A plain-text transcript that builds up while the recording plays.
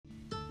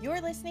You're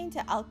listening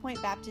to Elk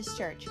Point Baptist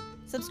Church.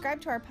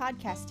 Subscribe to our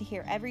podcast to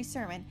hear every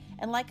sermon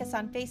and like us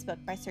on Facebook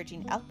by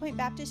searching Elk Point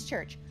Baptist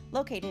Church,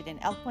 located in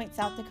Elk Point,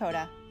 South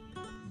Dakota.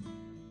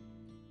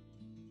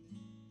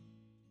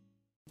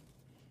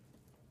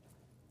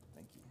 Thank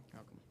you.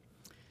 Welcome.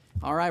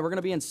 All right, we're going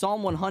to be in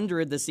Psalm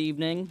 100 this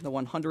evening, the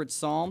 100th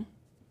Psalm.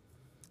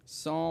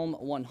 Psalm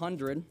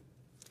 100.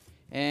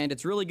 And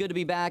it's really good to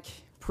be back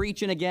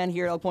preaching again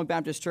here at Elk Point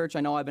Baptist Church.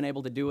 I know I've been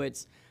able to do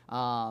it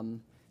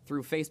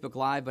through Facebook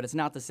Live, but it's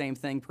not the same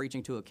thing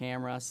preaching to a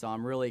camera, so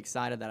I'm really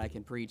excited that I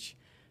can preach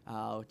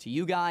to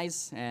you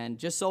guys, and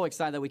just so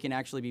excited that we can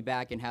actually be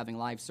back and having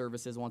live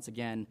services once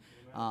again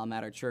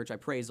at our church. I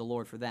praise the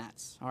Lord for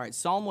that. All right,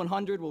 Psalm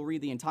 100, we'll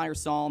read the entire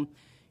psalm.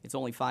 It's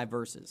only 5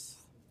 verses.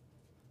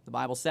 The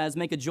Bible says,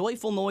 "Make a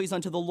joyful noise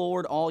unto the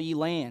Lord, all ye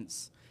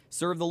lands.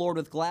 Serve the Lord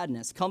with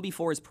gladness. Come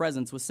before his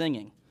presence with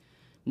singing.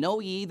 Know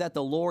ye that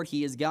the Lord,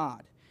 he is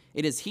God.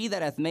 It is he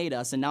that hath made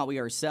us, and not we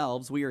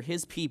ourselves. We are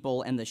his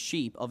people, and the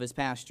sheep of his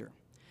pasture.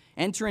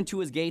 Enter into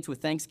his gates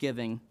with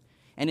thanksgiving,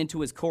 and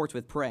into his courts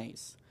with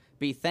praise.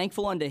 Be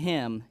thankful unto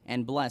him,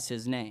 and bless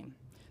his name.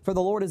 For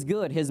the Lord is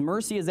good, his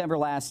mercy is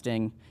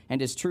everlasting, and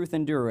his truth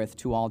endureth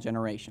to all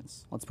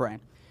generations." Let's pray.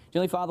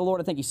 Dearly Father, Lord,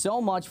 I thank you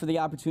so much for the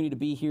opportunity to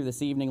be here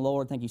this evening,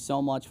 Lord. Thank you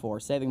so much for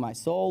saving my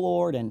soul,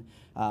 Lord, and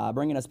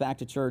bringing us back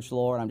to church,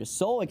 Lord. I'm just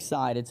so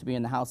excited to be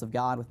in the house of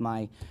God with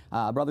my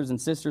brothers and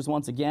sisters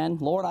once again.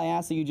 Lord, I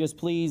ask that you just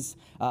please,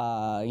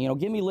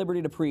 give me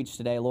liberty to preach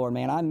today, Lord.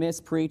 Man, I miss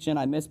preaching.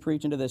 I miss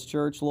preaching to this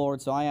church,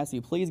 Lord. So I ask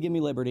you, please give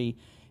me liberty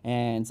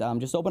and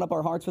just open up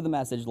our hearts for the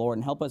message, Lord,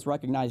 and help us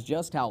recognize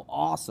just how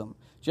awesome,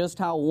 just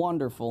how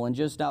wonderful, and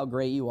just how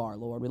great you are,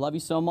 Lord. We love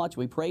you so much.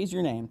 We praise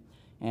your name.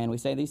 And we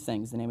say these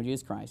things in the name of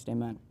Jesus Christ.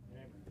 Amen.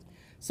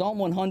 Psalm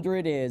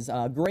 100 is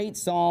a great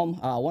psalm,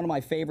 one of my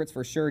favorites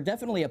for sure.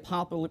 Definitely a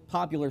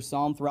popular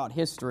psalm throughout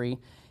history.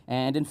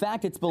 And in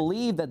fact, it's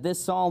believed that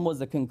this psalm was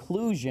the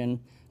conclusion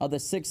of the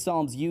 6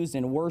 psalms used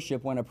in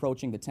worship when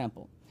approaching the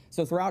temple.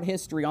 So throughout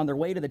history, on their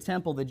way to the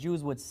temple, the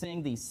Jews would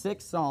sing these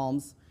 6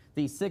 psalms,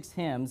 these 6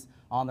 hymns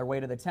on their way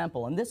to the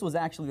temple. And this was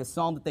actually the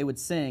psalm that they would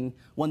sing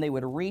when they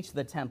would reach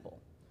the temple.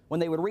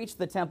 When they would reach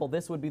the temple,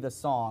 this would be the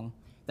song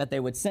that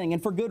they would sing,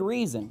 and for good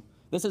reason.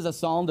 This is a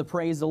psalm to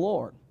praise the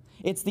Lord.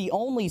 It's the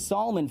only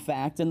psalm, in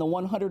fact, in the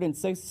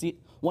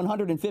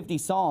 150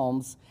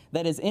 psalms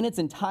that is in its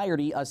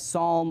entirety a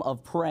psalm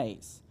of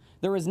praise.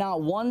 There is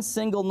not one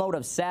single note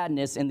of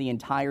sadness in the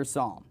entire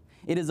psalm.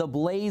 It is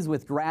ablaze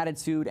with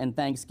gratitude and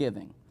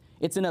thanksgiving.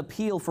 It's an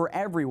appeal for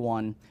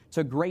everyone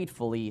to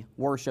gratefully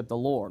worship the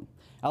Lord.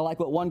 I like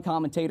what one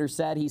commentator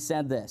said. He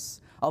said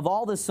this: "Of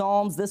all the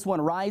psalms, this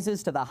one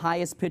rises to the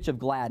highest pitch of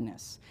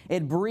gladness.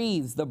 It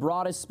breathes the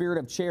broadest spirit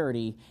of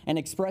charity and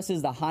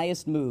expresses the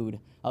highest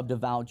mood of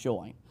devout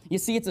joy." You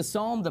see, it's a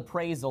psalm to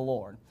praise the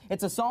Lord.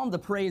 It's a psalm to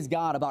praise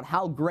God about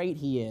how great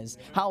he is,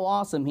 how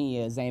awesome he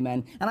is,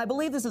 amen. And I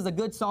believe this is a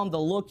good psalm to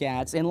look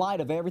at in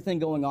light of everything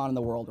going on in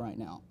the world right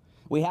now.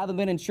 We haven't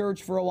been in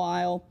church for a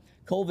while.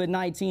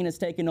 COVID-19 has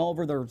taken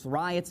over. There's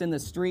riots in the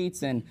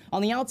streets, and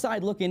on the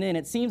outside looking in,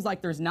 it seems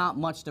like there's not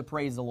much to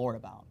praise the Lord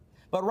about.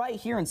 But right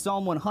here in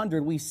Psalm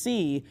 100, we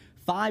see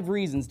 5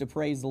 reasons to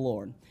praise the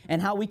Lord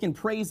and how we can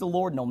praise the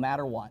Lord no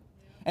matter what.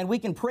 And we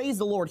can praise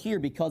the Lord here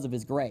because of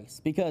his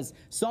grace, because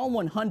Psalm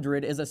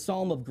 100 is a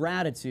psalm of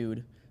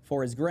gratitude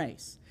for his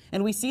grace.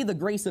 And we see the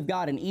grace of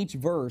God in each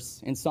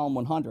verse in Psalm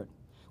 100.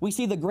 We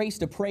see the grace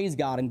to praise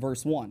God in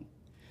verse 1,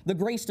 the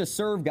grace to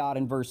serve God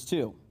in verse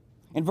 2.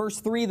 In verse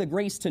 3, the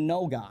grace to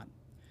know God,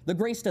 the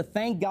grace to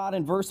thank God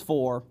in verse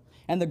 4,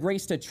 and the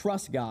grace to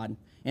trust God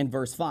in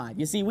verse 5.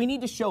 You see, we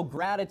need to show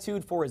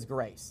gratitude for his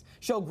grace.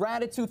 Show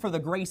gratitude for the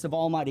grace of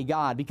Almighty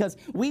God, because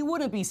we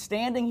wouldn't be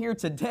standing here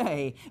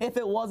today if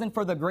it wasn't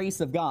for the grace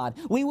of God.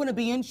 We wouldn't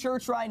be in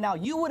church right now.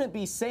 You wouldn't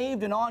be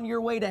saved and on your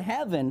way to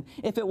heaven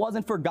if it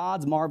wasn't for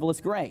God's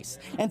marvelous grace.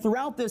 And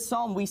throughout this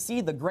psalm, we see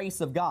the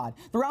grace of God.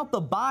 Throughout the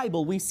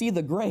Bible, we see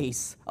the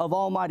grace of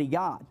Almighty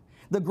God.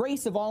 The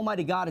grace of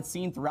Almighty God is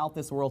seen throughout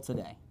this world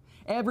today.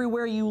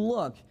 Everywhere you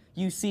look,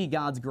 you see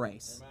God's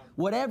grace. Amen.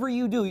 Whatever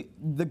you do,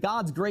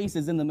 God's grace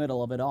is in the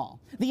middle of it all.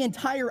 The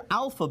entire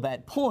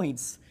alphabet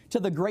points to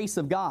the grace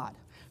of God.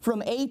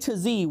 From A to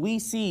Z, we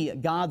see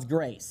God's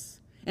grace.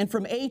 And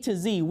from A to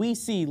Z, we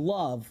see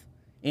love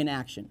in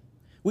action.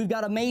 We've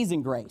got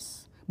amazing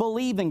grace,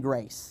 believing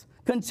grace,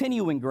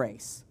 continuing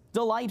grace,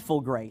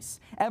 delightful grace,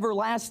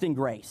 everlasting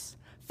grace,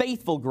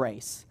 faithful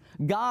grace,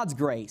 God's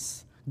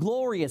grace,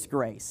 glorious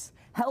grace,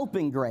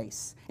 helping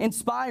grace,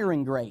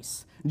 inspiring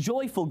grace,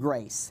 joyful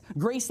grace,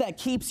 grace that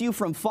keeps you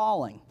from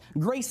falling,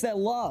 grace that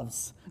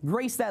loves,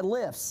 grace that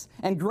lifts,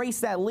 and grace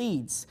that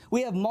leads.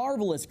 We have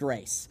marvelous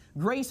grace,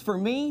 grace for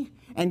me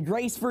and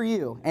grace for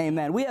you.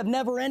 Amen. We have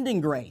never-ending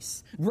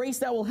grace, grace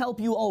that will help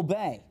you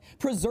obey,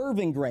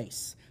 preserving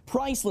grace,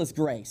 priceless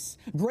grace,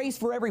 grace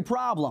for every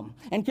problem.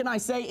 And can I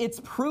say it's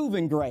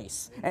proven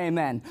grace?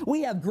 Amen.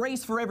 We have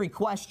grace for every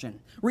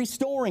question,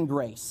 restoring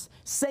grace,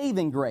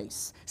 saving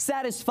grace,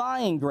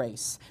 satisfying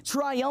grace,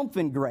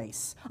 triumphant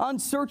grace,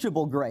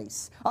 unsearchable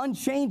grace,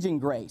 unchanging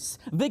grace,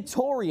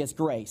 victorious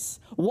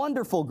grace,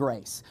 wonderful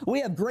grace.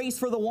 We have grace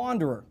for the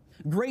wanderer,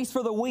 grace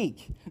for the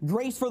weak,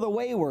 grace for the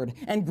wayward,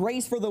 and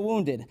grace for the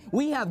wounded.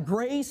 We have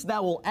grace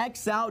that will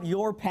X out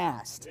your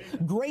past,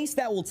 grace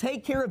that will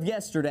take care of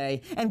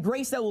yesterday, and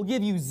grace that will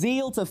give you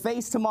zeal to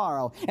face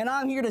tomorrow. And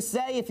I'm here to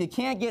say, if you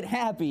can't get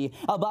happy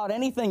about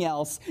anything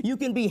else, you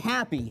can be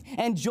happy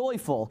and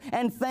joyful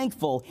and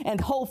thankful and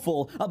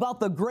hopeful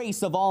about the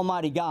grace of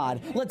Almighty God.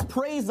 Let's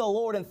praise the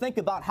Lord and think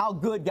about how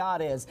good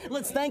God is.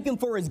 Let's thank Him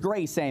for His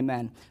grace,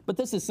 amen. But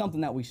this is something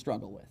that we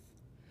struggle with.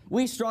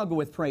 We struggle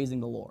with praising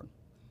the Lord.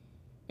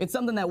 It's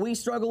something that we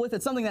struggle with.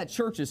 It's something that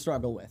churches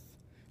struggle with.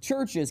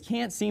 Churches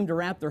can't seem to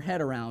wrap their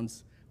head around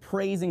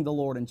praising the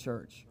Lord in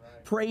church,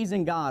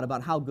 praising God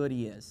about how good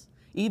He is.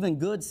 Even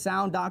good,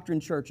 sound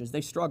doctrine churches,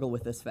 they struggle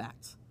with this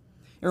fact.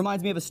 It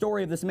reminds me of a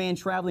story of this man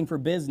traveling for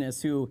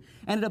business who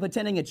ended up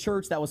attending a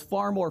church that was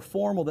far more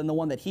formal than the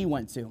one that he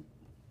went to.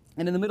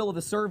 And in the middle of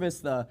the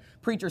service, the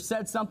preacher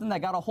said something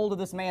that got a hold of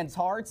this man's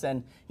hearts,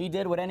 and he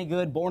did what any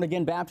good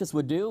born-again Baptist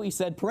would do. He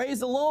said,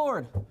 "Praise the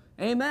Lord,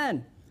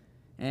 amen."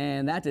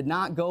 And that did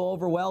not go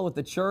over well with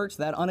the church.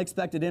 That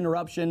unexpected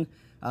interruption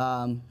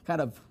kind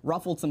of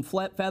ruffled some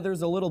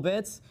feathers a little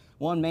bit.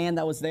 One man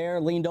that was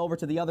there leaned over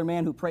to the other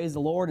man who praised the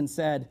Lord and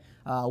said,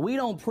 "We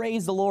don't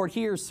praise the Lord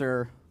here,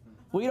 sir.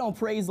 We don't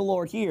praise the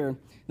Lord here."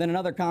 Then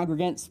another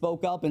congregant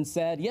spoke up and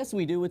said, "Yes,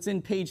 we do. It's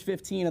in page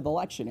 15 of the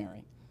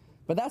lectionary."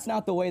 But that's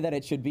not the way that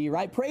it should be,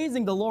 right?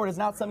 Praising the Lord is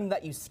not something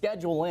that you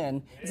schedule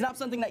in. It's not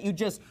something that you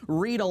just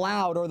read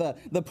aloud or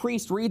the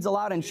priest reads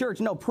aloud in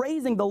church. No,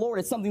 praising the Lord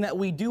is something that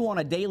we do on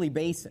a daily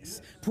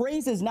basis.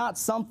 Praise is not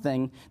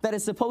something that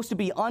is supposed to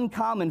be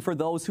uncommon for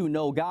those who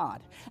know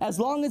God. As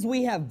long as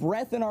we have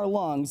breath in our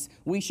lungs,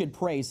 we should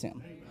praise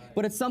Him.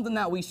 But it's something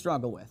that we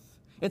struggle with.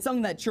 It's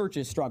something that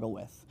churches struggle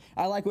with.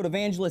 I like what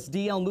evangelist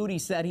D.L. Moody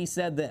said. He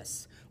said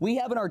this: "We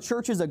have in our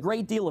churches a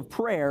great deal of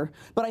prayer,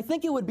 but I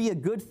think it would be a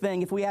good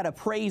thing if we had a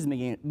praise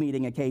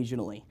meeting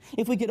occasionally.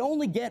 If we could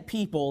only get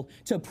people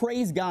to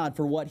praise God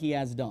for what He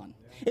has done.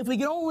 If we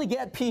could only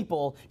get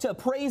people to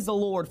praise the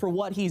Lord for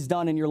what He's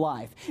done in your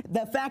life.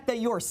 The fact that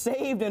you're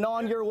saved and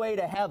on your way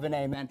to heaven,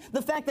 amen.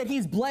 The fact that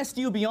He's blessed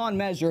you beyond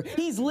measure.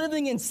 He's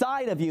living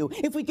inside of you.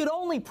 If we could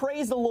only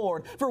praise the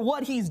Lord for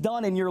what He's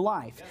done in your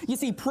life." You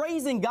see,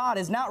 praising God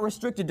is not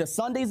restricted to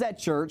Sundays at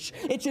church.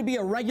 It should be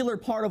a regular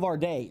part of our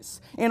days,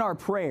 in our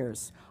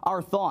prayers,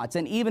 our thoughts,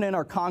 and even in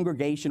our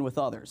congregation with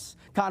others,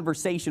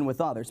 conversation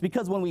with others.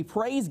 Because when we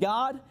praise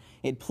God,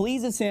 it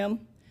pleases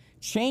Him,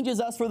 changes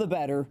us for the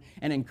better,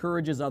 and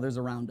encourages others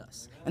around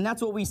us. And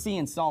that's what we see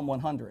in Psalm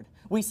 100.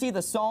 We see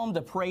the psalm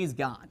to praise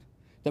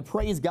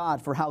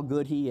God for how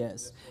good He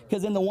is.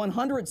 Because in the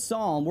 100th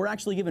psalm, we're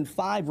actually given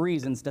 5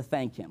 reasons to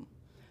thank Him,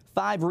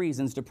 5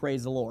 reasons to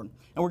praise the Lord.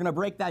 And we're going to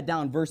break that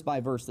down verse by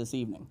verse this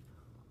evening.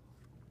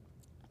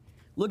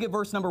 Look at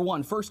verse number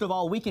 1. First of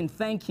all, we can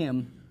thank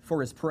Him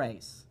for His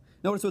praise.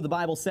 Notice what the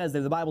Bible says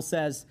there. The Bible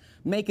says,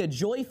 "Make a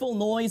joyful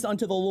noise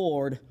unto the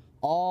Lord,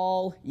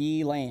 all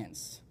ye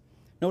lands."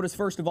 Notice,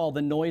 first of all,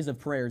 the noise of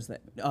praise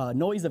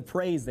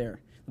there.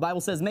 The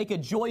Bible says, "Make a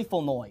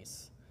joyful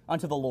noise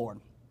unto the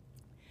Lord."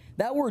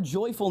 That word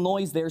joyful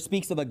noise there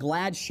speaks of a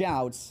glad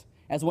shout,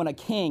 as when a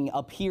king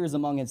appears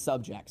among his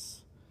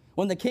subjects.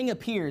 When the king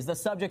appears, the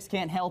subjects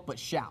can't help but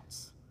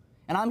shout.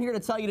 And I'm here to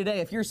tell you today,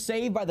 if you're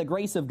saved by the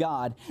grace of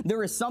God,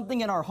 there is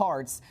something in our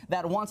hearts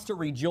that wants to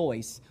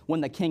rejoice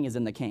when the king is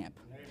in the camp.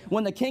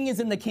 When the king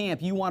is in the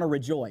camp, you want to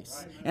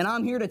rejoice. And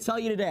I'm here to tell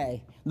you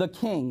today, the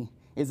king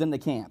is in the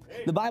camp.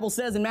 The Bible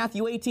says in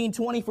Matthew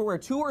 18:20, "For where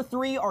 2 or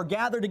 3 are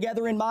gathered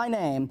together in my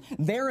name,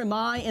 there am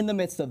I in the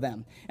midst of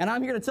them." And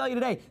I'm here to tell you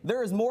today,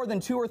 there is more than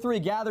 2 or 3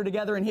 gathered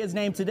together in His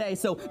name today.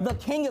 So the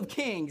King of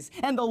Kings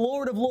and the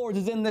Lord of Lords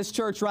is in this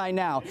church right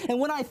now. And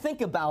when I think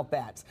about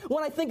that,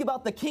 when I think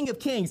about the King of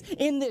Kings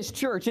in this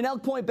church, in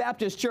Elk Point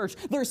Baptist Church,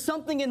 there's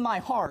something in my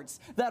heart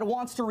that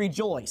wants to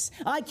rejoice.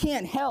 I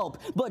can't help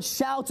but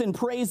shout and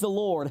praise the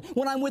Lord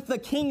when I'm with the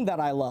King that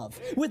I love,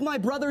 with my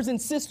brothers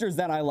and sisters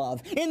that I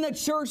love, in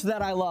the church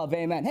that I love,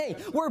 amen. Hey,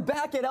 we're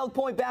back at Elk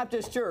Point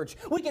Baptist Church.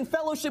 We can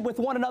fellowship with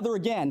one another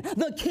again.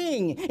 The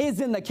King is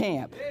in the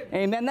camp,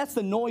 amen. That's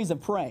the noise of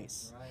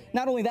praise.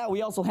 Not only that,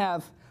 we also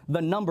have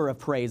the number of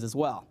praise as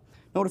well.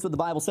 Notice what the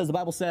Bible says. The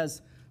Bible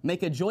says,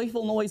 "Make a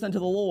joyful noise unto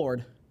the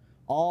Lord,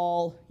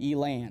 all ye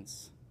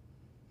lands."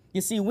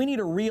 You see, we need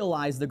to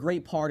realize the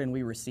great pardon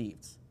we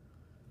received.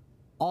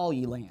 All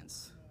ye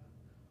lands.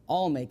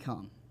 All may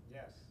come.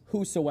 Yes.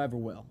 Whosoever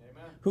will.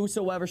 Amen.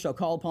 Whosoever shall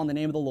call upon the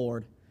name of the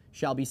Lord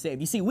shall be saved.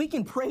 You see, we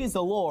can praise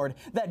the Lord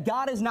that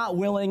God is not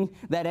willing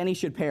that any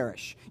should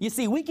perish. You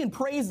see, we can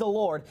praise the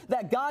Lord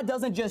that God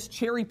doesn't just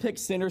cherry pick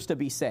sinners to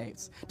be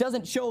saved.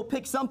 Doesn't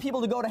pick some people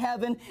to go to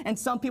heaven and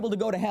some people to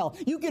go to hell.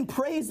 You can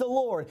praise the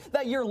Lord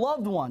that your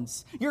loved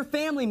ones, your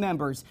family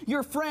members,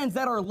 your friends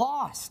that are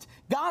lost,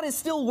 God is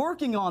still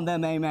working on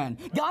them, amen.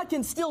 God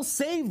can still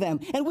save them,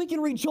 and we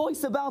can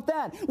rejoice about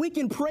that. We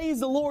can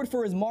praise the Lord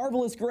for his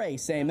marvelous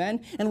grace,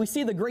 amen. And we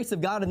see the grace of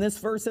God in this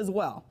verse as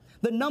well.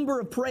 The number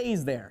of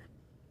praise there,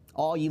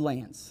 all ye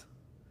lands.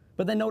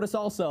 But then notice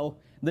also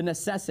the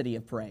necessity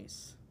of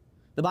praise.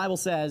 The Bible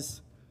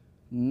says,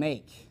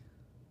 make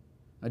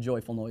a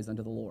joyful noise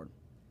unto the Lord.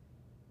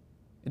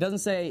 It doesn't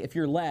say if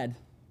you're led,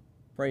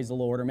 praise the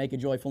Lord, or make a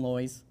joyful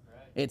noise.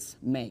 Right. It's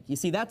make. You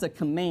see, that's a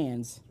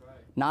command,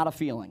 not a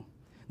feeling.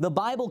 The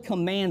Bible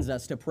commands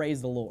us to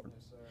praise the Lord.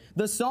 Yes,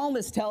 the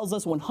psalmist tells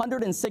us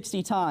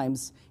 160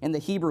 times in the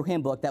Hebrew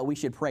hymn book that we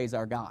should praise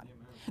our God.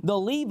 Amen. The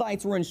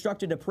Levites were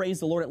instructed to praise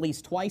the Lord at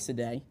least twice a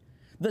day.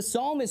 The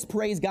psalmist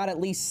praised God at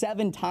least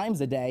 7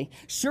 times a day.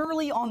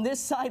 Surely on this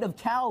side of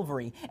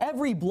Calvary,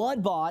 every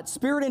blood-bought,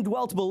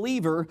 spirit-indwelt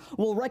believer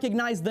will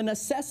recognize the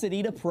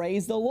necessity to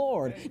praise the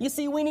Lord. You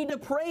see, we need to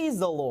praise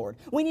the Lord.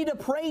 We need to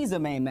praise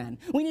him, amen.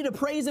 We need to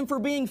praise him for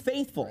being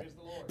faithful.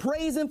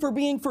 Praise him for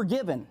being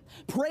forgiven.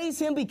 Praise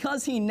him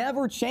because he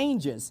never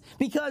changes.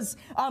 Because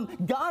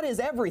God is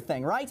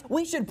everything, right?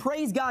 We should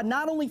praise God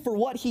not only for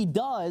what he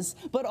does,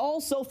 but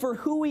also for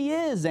who he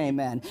is,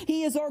 amen.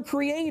 He is our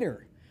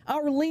creator,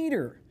 our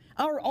leader,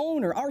 our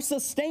owner, our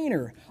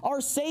sustainer,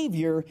 our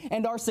savior,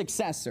 and our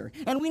successor.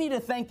 And we need to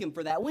thank him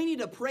for that. We need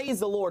to praise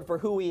the Lord for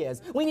who he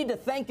is. We need to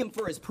thank him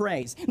for his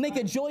praise. Make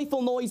a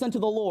joyful noise unto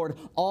the Lord,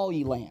 all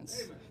ye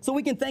lands. Amen. So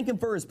we can thank him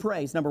for his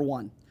praise, number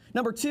 1.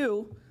 Number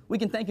 2, we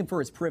can thank him for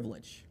his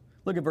privilege.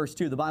 Look at verse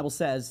 2. The Bible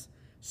says,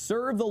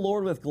 serve the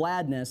Lord with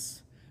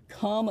gladness,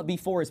 come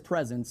before his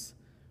presence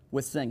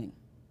with singing.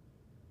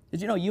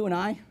 Did you know you and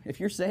I, if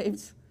you're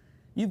saved,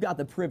 you've got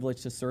the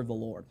privilege to serve the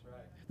Lord.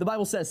 The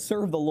Bible says,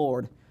 serve the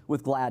Lord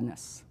with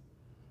gladness.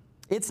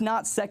 It's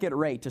not second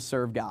rate to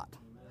serve God.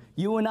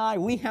 You and I,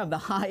 we have the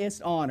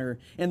highest honor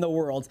in the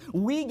world.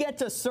 We get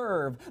to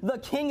serve the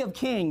King of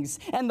Kings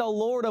and the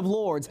Lord of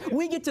Lords.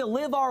 We get to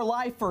live our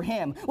life for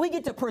him. We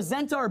get to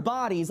present our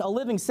bodies a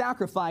living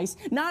sacrifice,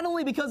 not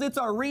only because it's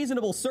our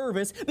reasonable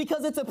service,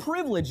 because it's a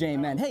privilege,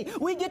 amen. Hey,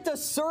 we get to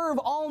serve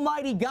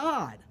Almighty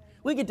God.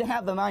 We get to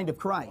have the mind of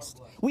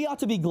Christ. We ought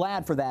to be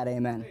glad for that,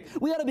 amen.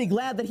 We ought to be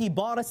glad that he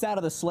bought us out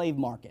of the slave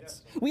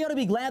markets. We ought to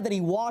be glad that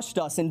he washed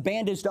us and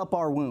bandaged up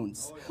our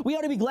wounds. We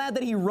ought to be glad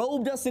that he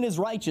robed us in his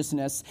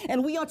righteousness,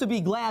 and we ought to be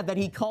glad that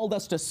he called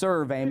us to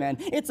serve, amen.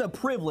 It's a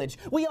privilege.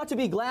 We ought to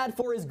be glad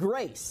for his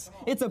grace.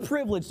 It's a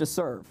privilege to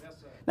serve.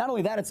 Not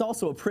only that, it's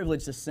also a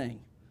privilege to sing.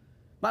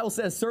 The Bible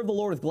says, serve the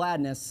Lord with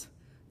gladness,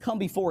 come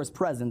before his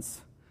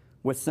presence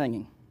with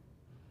singing.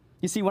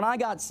 You see, when I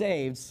got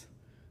saved,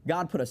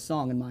 God put a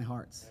song in my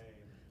heart.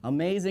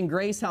 Amazing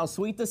grace, how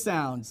sweet the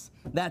sounds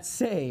that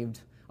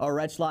saved a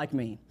wretch like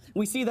me.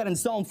 We see that in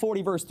Psalm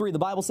 40, verse 3. The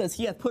Bible says,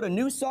 he hath put a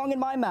new song in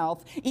my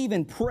mouth,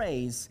 even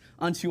praise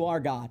unto our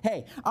God.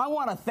 Hey, I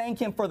want to thank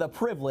him for the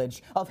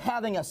privilege of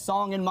having a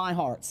song in my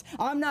heart.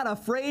 I'm not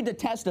afraid to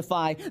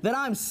testify that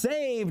I'm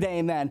saved,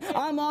 amen.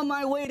 I'm on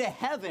my way to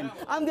heaven.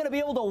 I'm going to be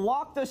able to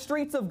walk the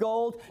streets of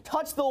gold,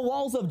 touch the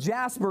walls of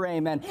jasper,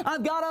 amen.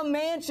 I've got a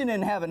mansion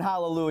in heaven,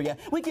 hallelujah.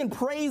 We can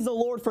praise the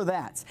Lord for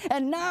that.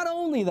 And not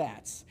only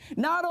that,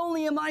 not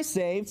only am I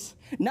saved,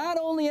 not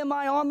only am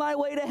I on my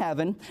way to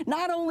heaven,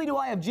 not only do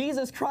I have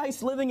Jesus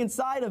Christ living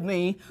inside of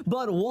me,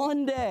 but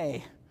one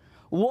day,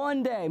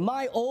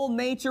 my old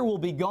nature will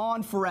be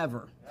gone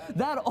forever.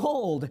 That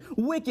old,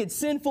 wicked,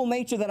 sinful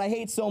nature that I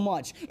hate so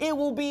much, it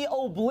will be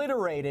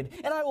obliterated,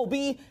 and I will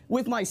be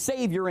with my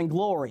Savior in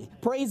glory.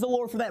 Praise the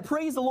Lord for that.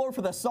 Praise the Lord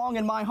for the song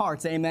in my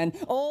heart, amen.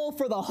 Oh,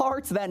 for the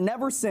heart that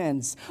never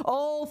sins.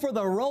 Oh, for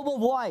the robe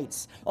of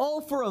white.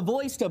 Oh, for a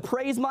voice to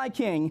praise my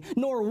King,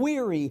 nor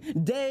weary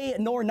day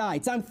nor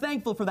night. I'm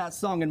thankful for that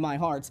song in my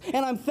heart,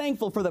 and I'm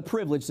thankful for the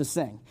privilege to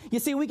sing. You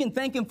see, we can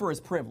thank him for his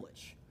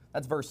privilege.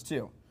 That's verse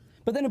 2.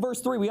 But then in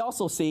verse 3, we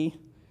also see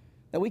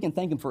that we can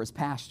thank him for his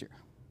pasture.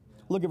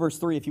 Look at verse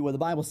 3, if you will. The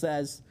Bible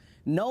says,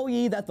 know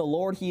ye that the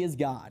Lord, he is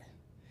God.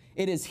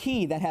 It is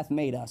he that hath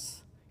made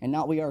us, and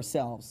not we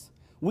ourselves.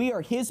 We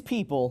are his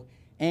people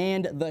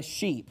and the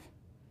sheep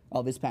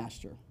of his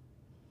pasture.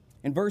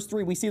 In verse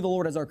 3, we see the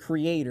Lord as our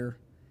creator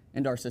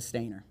and our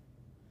sustainer.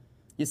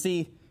 You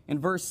see, in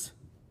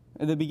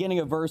the beginning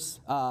of verse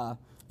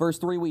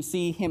 3, we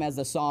see him as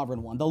the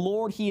sovereign one. The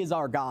Lord, he is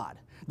our God.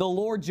 The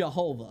Lord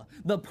Jehovah,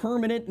 the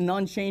permanent and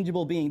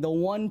unchangeable being, the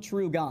one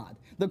true God,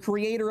 the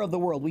creator of the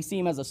world. We see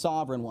him as a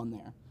sovereign one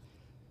there.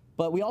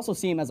 But we also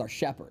see him as our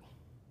shepherd.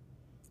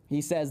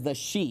 He says the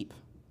sheep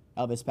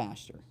of his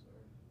pasture.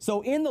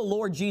 So in the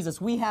Lord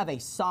Jesus, we have a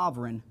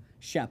sovereign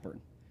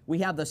shepherd. We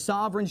have the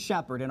sovereign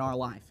shepherd in our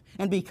life.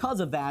 And because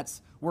of that,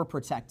 we're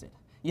protected.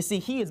 You see,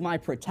 he is my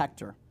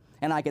protector,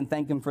 and I can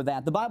thank him for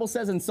that. The Bible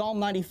says in Psalm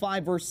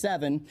 95, verse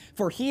 7,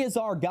 for he is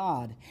our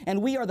God,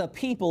 and we are the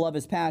people of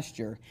his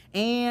pasture,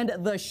 and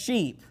the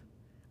sheep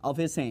of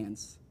his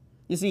hands.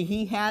 You see,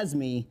 he has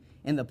me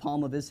in the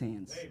palm of his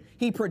hands.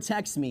 He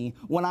protects me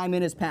when I'm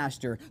in his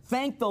pasture.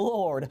 Thank the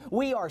Lord,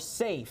 we are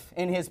safe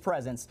in his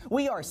presence.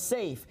 We are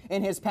safe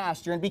in his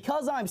pasture. And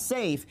because I'm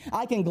safe,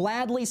 I can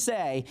gladly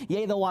say,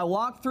 yea, though I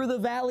walk through the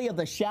valley of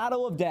the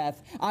shadow of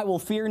death, I will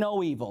fear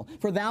no evil,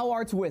 for thou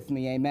art with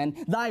me,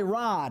 amen. Thy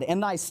rod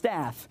and thy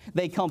staff,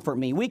 they comfort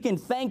me. We can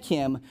thank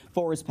him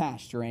for his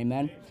pasture,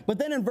 amen. But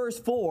then in verse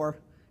 4,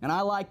 and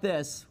I like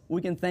this,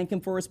 we can thank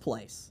him for his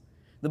place.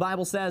 The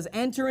Bible says,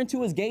 enter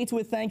into his gates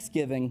with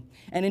thanksgiving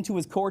and into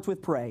his courts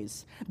with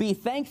praise. Be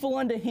thankful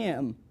unto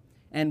him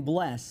and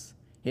bless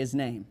his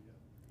name.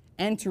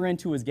 Enter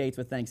into his gates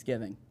with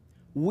thanksgiving.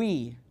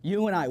 We,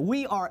 you and I,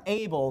 we are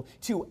able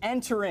to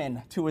enter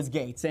into his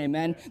gates,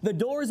 amen. The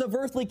doors of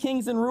earthly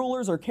kings and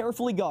rulers are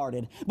carefully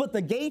guarded, but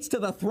the gates to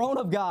the throne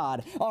of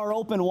God are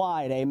open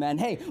wide, amen.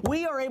 Hey,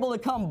 we are able to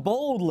come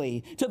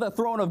boldly to the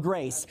throne of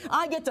grace.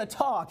 I get to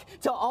talk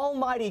to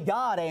Almighty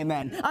God,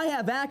 amen. I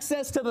have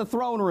access to the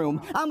throne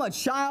room. I'm a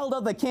child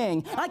of the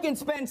King. I can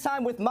spend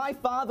time with my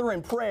Father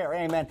in prayer,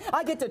 amen.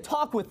 I get to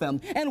talk with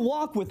him and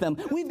walk with him.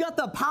 We've got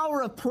the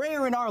power of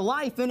prayer in our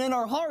life and in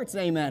our hearts,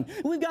 amen.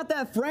 We've got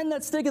that friend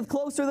that sticketh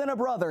closer than a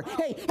brother.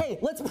 Hey,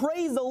 let's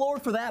praise the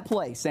Lord for that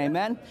place,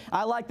 amen.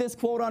 I like this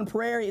quote on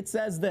prayer. It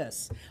says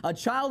this, a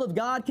child of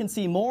God can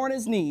see more on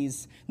his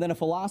knees than a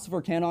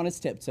philosopher can on his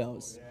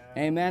tiptoes.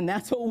 Amen.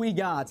 That's what we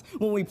got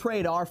when we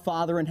pray to our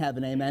Father in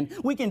heaven, amen.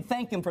 We can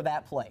thank him for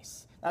that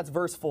place. That's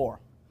verse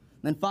 4.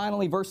 Then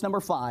finally, verse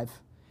number 5,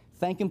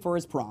 thank him for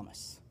his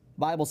promise.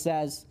 The Bible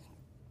says,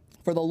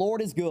 for the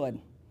Lord is good,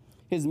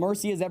 his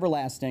mercy is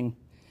everlasting,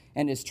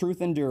 and his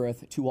truth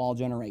endureth to all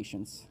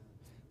generations.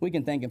 We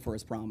can thank him for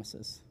his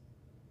promises.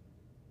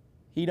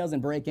 He doesn't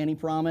break any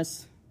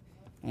promise,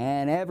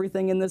 and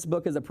everything in this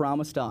book is a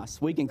promise to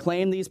us. We can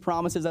claim these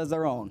promises as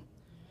our own.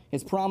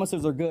 His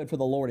promises are good, for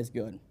the Lord is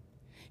good.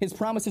 His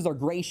promises are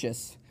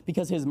gracious,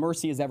 because his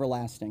mercy is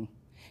everlasting.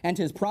 And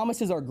his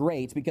promises are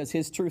great, because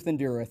his truth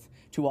endureth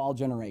to all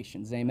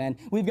generations. Amen.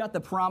 We've got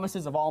the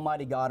promises of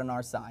Almighty God on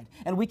our side.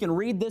 And we can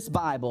read this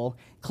Bible,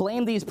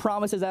 claim these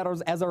promises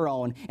as our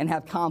own, and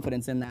have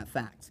confidence in that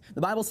fact.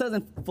 The Bible says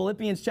in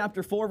Philippians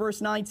chapter 4,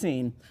 verse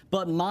 19,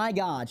 but my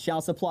God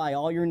shall supply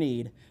all your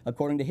need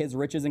according to his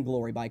riches and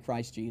glory by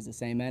Christ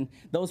Jesus. Amen.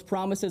 Those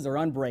promises are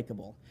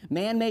unbreakable.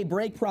 Man may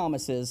break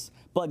promises,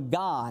 but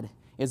God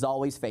is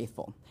always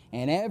faithful.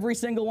 And every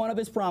single one of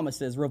his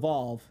promises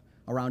revolve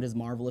around his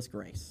marvelous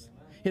grace.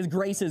 His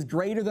grace is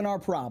greater than our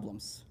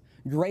problems,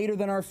 greater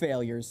than our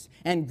failures,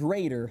 and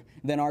greater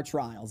than our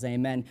trials.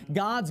 Amen.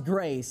 God's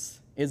grace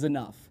is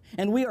enough.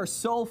 And we are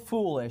so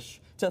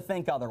foolish to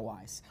think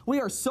otherwise. We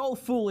are so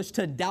foolish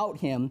to doubt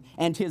him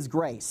and his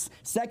grace.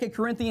 2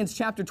 Corinthians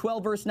chapter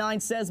 12, verse 9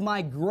 says,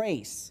 my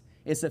grace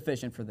is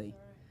sufficient for thee.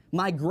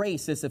 My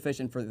grace is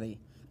sufficient for thee.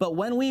 But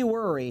when we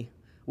worry,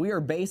 we are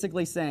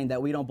basically saying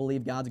that we don't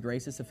believe God's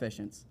grace is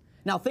sufficient.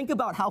 Now think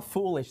about how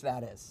foolish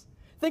that is.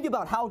 Think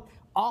about how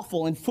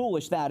awful and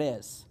foolish that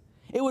is.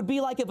 It would be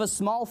like if a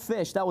small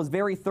fish that was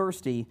very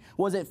thirsty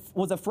was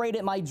afraid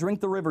it might drink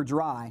the river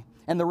dry,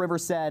 and the river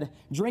said,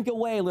 drink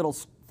away, little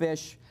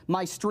fish,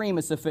 my stream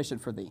is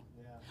sufficient for thee.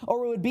 Yeah.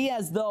 Or it would be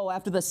as though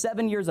after the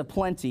 7 years of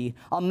plenty,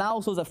 a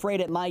mouse was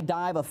afraid it might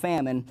die of a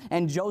famine,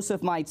 and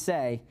Joseph might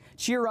say,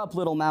 cheer up,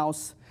 little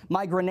mouse,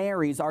 my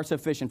granaries are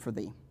sufficient for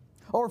thee.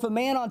 Or if a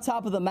man on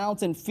top of the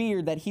mountain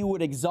feared that he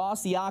would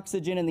exhaust the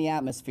oxygen in the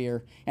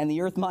atmosphere, and the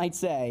earth might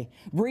say,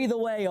 breathe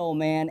away, O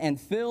man, and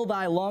fill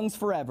thy lungs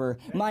forever.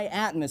 My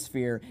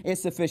atmosphere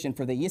is sufficient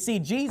for thee. You see,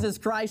 Jesus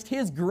Christ,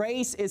 his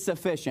grace is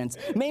sufficient.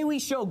 May we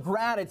show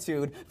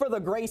gratitude for the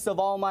grace of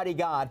Almighty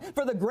God,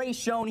 for the grace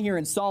shown here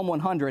in Psalm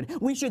 100.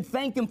 We should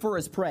thank him for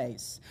his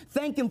praise,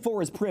 thank him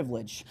for his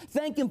privilege,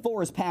 thank him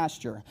for his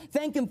pasture,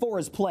 thank him for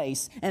his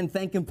place, and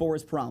thank him for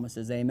his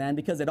promises. Amen.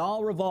 Because it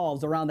all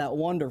revolves around that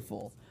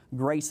wonderful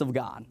grace of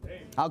God.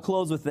 I'll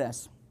close with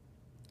this.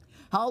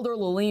 Haldor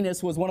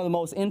Lullius was one of the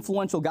most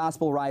influential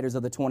gospel writers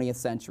of the 20th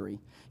century.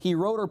 He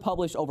wrote or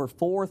published over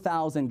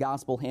 4,000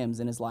 gospel hymns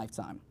in his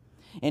lifetime.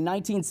 In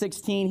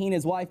 1916, he and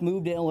his wife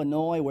moved to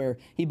Illinois, where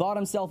he bought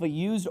himself a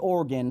used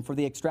organ for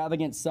the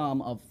extravagant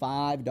sum of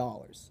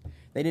 $5.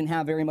 They didn't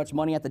have very much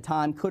money at the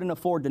time, couldn't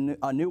afford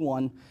a new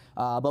one,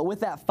 but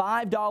with that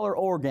 $5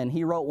 organ,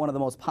 he wrote one of the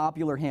most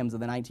popular hymns of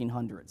the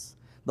 1900s,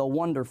 The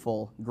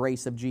Wonderful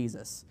Grace of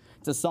Jesus.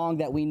 It's a song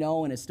that we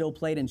know and is still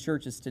played in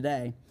churches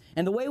today.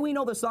 And the way we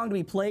know the song to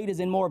be played is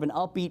in more of an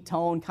upbeat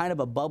tone, kind of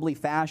a bubbly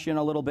fashion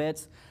a little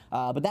bit.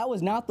 But that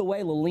was not the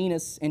way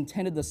Lullius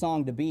intended the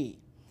song to be.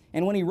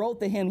 And when he wrote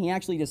the hymn, he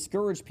actually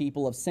discouraged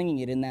people of singing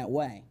it in that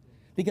way,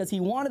 because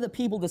he wanted the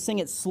people to sing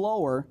it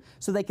slower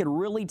so they could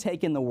really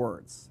take in the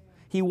words.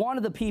 He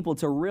wanted the people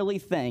to really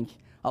think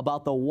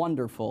about the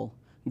wonderful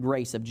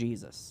grace of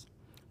Jesus.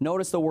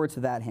 Notice the words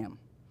of that hymn.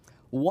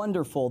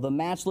 Wonderful, the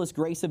matchless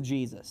grace of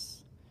Jesus.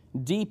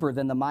 Deeper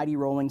than the mighty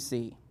rolling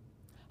sea,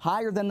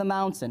 higher than the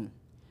mountain,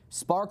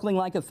 sparkling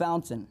like a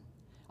fountain,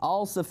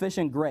 all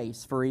sufficient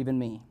grace for even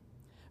me.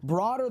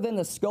 Broader than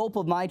the scope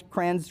of my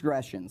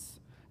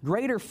transgressions,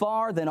 greater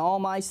far than all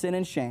my sin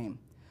and shame.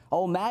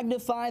 Oh,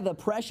 magnify the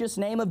precious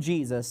name of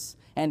Jesus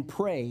and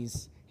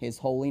praise his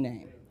holy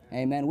name.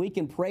 Amen. We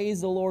can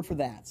praise the Lord for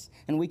that,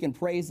 and we can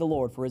praise the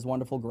Lord for his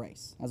wonderful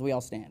grace as we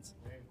all stand.